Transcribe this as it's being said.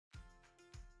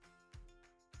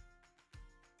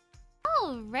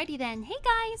Alrighty then. Hey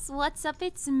guys, what's up?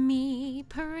 It's me,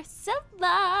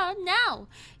 Priscilla. Now,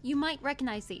 you might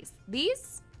recognize these.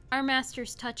 These are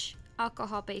Master's Touch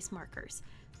alcohol-based markers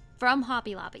from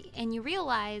Hobby Lobby. And you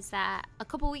realize that a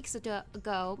couple weeks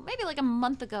ago, maybe like a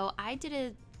month ago, I did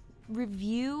a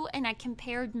review and I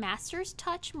compared Master's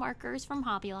Touch markers from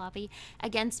Hobby Lobby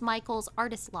against Michael's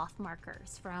Artist Loft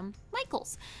markers from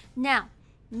Michael's. Now,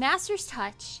 Master's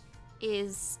Touch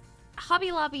is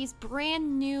Hobby Lobby's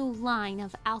brand new line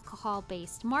of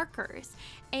alcohol-based markers,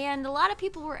 and a lot of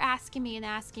people were asking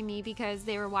me because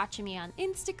they were watching me on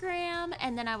Instagram,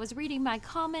 and then I was reading my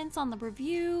comments on the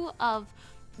review of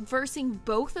versing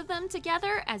both of them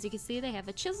together. As you can see, they have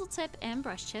a chisel tip and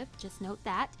brush tip, just note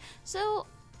that. So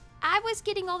I was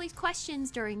getting all these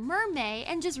questions during Mermay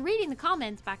and just reading the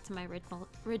comments, back to my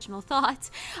original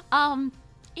thoughts, in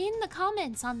the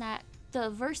comments on that, the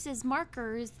versus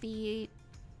markers, the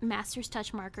Master's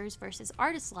Touch markers versus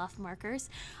Artist Loft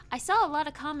markers, I saw a lot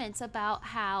of comments about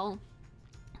how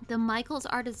the Michael's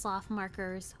Artist Loft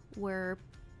markers were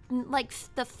like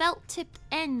the felt tip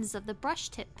ends of the brush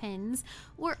tip pins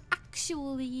were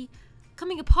actually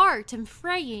coming apart and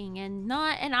fraying and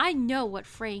I know what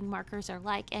fraying markers are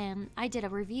like, and I did a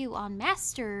review on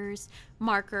Master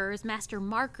Markers,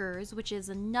 which is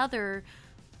another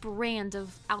brand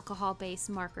of alcohol-based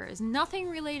markers, nothing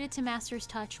related to Master's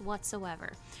Touch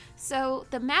whatsoever. So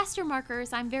the Master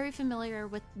markers, I'm very familiar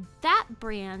with that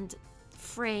brand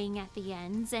fraying at the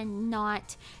ends and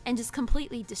just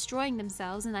completely destroying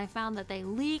themselves, and I found that they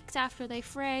leaked after they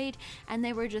frayed and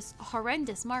they were just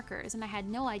horrendous markers, and I had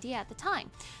no idea at the time.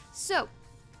 So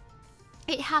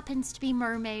it happens to be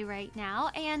Mermay right now,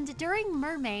 and during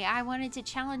Mermay I wanted to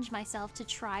challenge myself to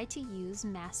try to use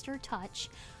Master Touch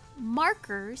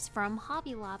markers from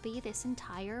Hobby Lobby this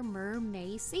entire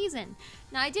Mermay season.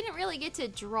 Now, I didn't really get to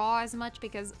draw as much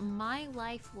because my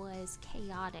life was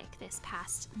chaotic this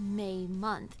past May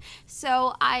month,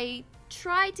 so I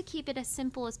tried to keep it as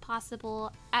simple as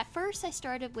possible. At first I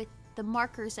started with the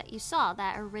markers that you saw,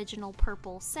 that original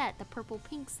purple set, the purple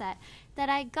pink set that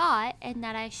I got and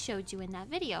that I showed you in that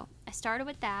video. I started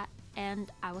with that and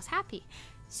I was happy.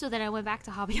 So then I went back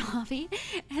to Hobby Lobby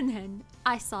and then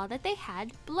I saw that they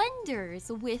had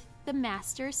blenders with the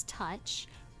Master's Touch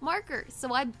markers.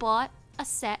 So I bought a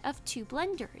set of 2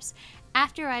 blenders.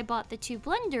 After I bought the 2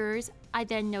 blenders, I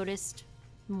then noticed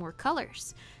more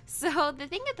colors. So the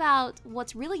thing about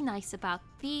what's really nice about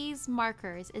these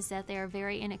markers is that they're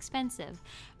very inexpensive.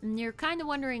 And you're kind of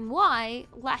wondering why.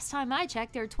 Last time I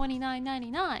checked, they're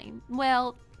 $29.99.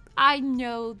 Well, I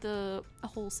know the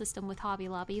whole system with Hobby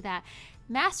Lobby that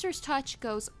Master's Touch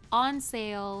goes on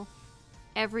sale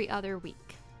every other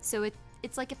week. So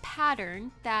it's like a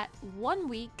pattern that one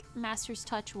week Master's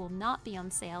Touch will not be on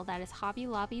sale. That is Hobby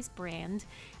Lobby's brand.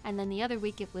 And then the other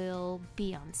week it will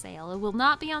be on sale. It will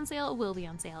not be on sale, it will be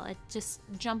on sale. It just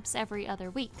jumps every other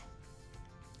week.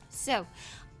 So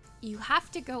you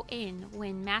have to go in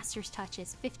when Master's Touch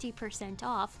is 50%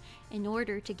 off in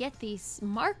order to get these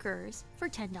markers for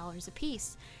 $10 a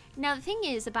piece. Now the thing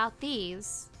is about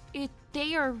these,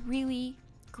 they are really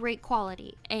great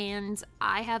quality, and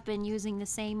I have been using the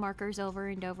same markers over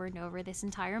and over and over this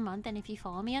entire month, and if you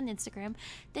follow me on Instagram,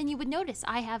 then you would notice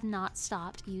I have not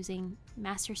stopped using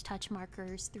Master's Touch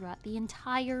markers throughout the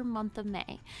entire month of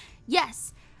May.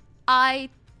 Yes, I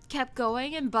kept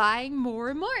going and buying more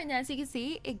and more, and as you can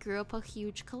see, it grew up a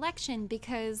huge collection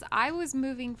because I was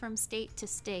moving from state to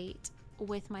state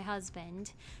with my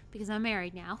husband because I'm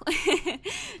married now.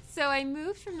 So I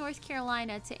moved from North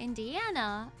Carolina to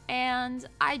Indiana, and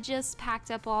I just packed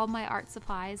up all my art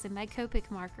supplies and my Copic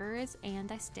markers,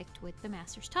 and I sticked with the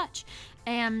Master's Touch.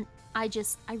 And I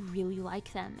really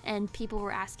like them, and people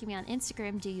were asking me on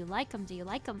Instagram, do you like them? Do you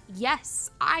like them?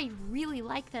 Yes, I really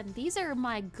like them. These are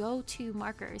my go-to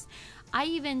markers. I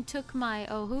even took my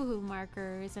Ohuhu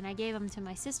markers and I gave them to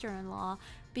my sister-in-law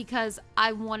because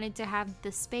I wanted to have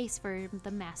the space for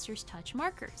the Master's Touch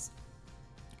markers.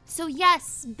 So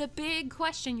yes, the big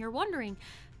question you're wondering,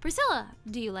 Priscilla,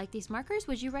 do you like these markers?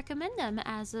 Would you recommend them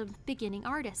as a beginning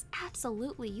artist?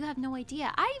 Absolutely, you have no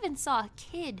idea. I even saw a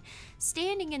kid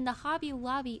standing in the Hobby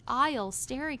Lobby aisle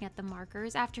staring at the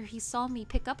markers after he saw me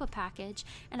pick up a package,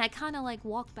 and I kind of like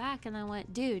walked back and I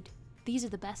went, dude, these are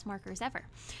the best markers ever.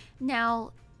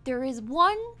 Now, there is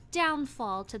one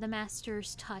downfall to the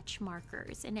Master's Touch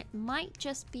markers, and it might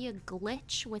just be a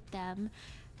glitch with them,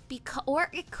 or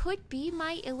it could be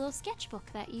my iLLo sketchbook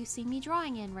that you see me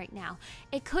drawing in right now.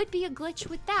 It could be a glitch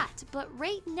with that, but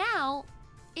right now,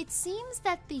 it seems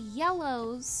that the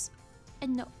yellows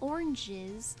and the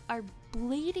oranges are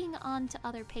bleeding onto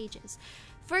other pages.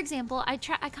 For example, I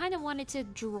kind of wanted to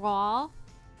draw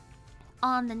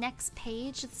on the next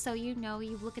page. So you know,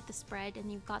 you look at the spread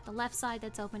and you've got the left side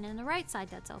that's open and the right side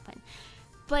that's open.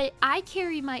 But I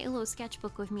carry my iLLo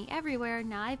sketchbook with me everywhere.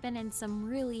 Now I've been in some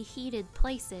really heated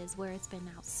places where it's been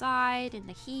outside in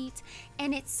the heat,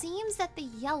 and it seems that the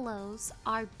yellows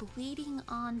are bleeding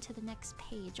onto the next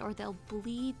page, or they'll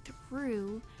bleed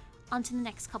through onto the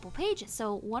next couple pages.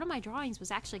 So one of my drawings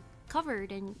was actually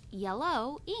covered in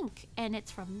yellow ink, and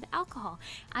it's from the alcohol.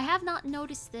 I have not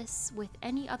noticed this with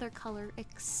any other color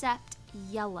except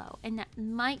yellow, and that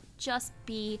might just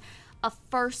be a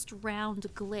first round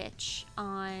glitch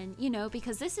on, you know,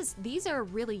 because these are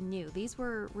really new. These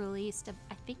were released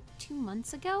I think 2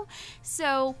 months ago.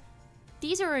 So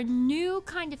these are a new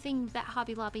kind of thing that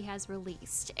Hobby Lobby has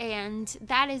released, and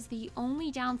that is the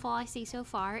only downfall I see so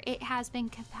far. It has been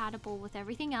compatible with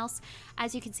everything else.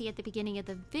 As you can see at the beginning of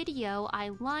the video, I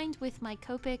lined with my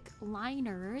Copic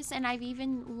Liners, and I've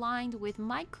even lined with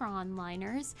Micron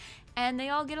liners, and they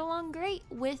all get along great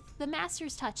with the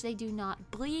Master's Touch. They do not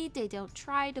bleed, they don't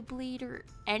try to bleed or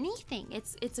anything.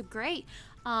 It's a great.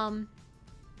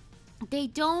 They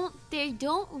don't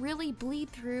really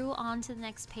bleed through onto the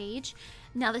next page.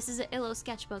 Now this is an iLLo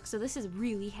sketchbook, so this is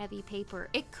really heavy paper.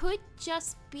 It could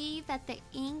just be that the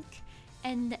ink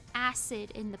and the acid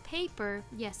in the paper,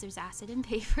 yes, there's acid in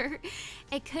paper.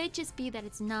 It could just be that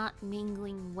it's not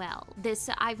mingling well.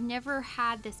 I've never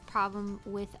had this problem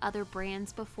with other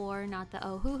brands before, not the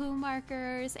Ohuhu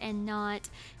markers and not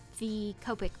the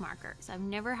Copic markers. I've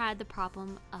never had the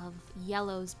problem of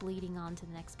yellows bleeding onto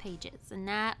the next pages, and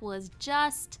that was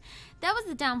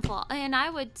the downfall. And I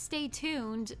would stay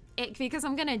tuned because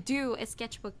I'm gonna do a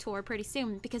sketchbook tour pretty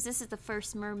soon, because this is the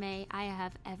first Mermay I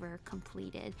have ever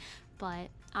completed. But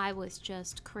I was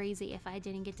just crazy if I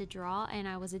didn't get to draw, and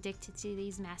I was addicted to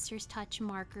these Master's Touch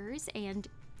markers, and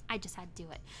I just had to do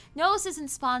it. No, this isn't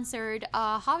sponsored.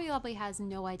 Hobby Lobby has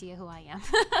no idea who I am.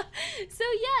 So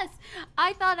yes,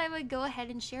 I thought I would go ahead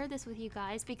and share this with you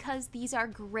guys because these are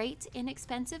great,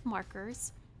 inexpensive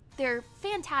markers. They're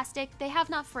fantastic. They have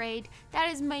not frayed. That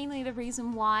is mainly the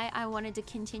reason why I wanted to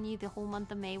continue the whole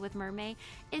month of May with Mermay,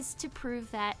 is to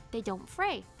prove that they don't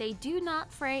fray. They do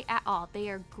not fray at all. They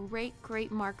are great,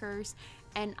 great markers,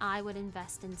 and I would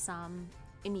invest in some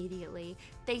immediately.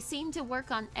 They seem to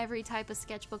work on every type of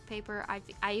sketchbook paper.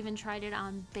 I even tried it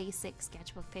on basic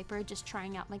sketchbook paper, just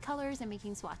trying out my colors and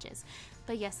making swatches.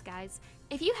 But yes, guys,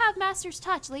 if you have Master's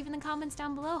Touch, leave in the comments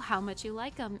down below how much you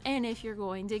like them, and if you're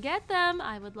going to get them,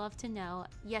 I would love to know.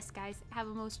 Yes, guys, have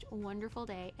a most wonderful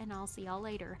day, and I'll see y'all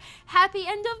later. Happy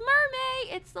end of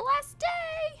Mermay! It's the last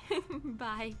day!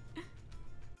 Bye.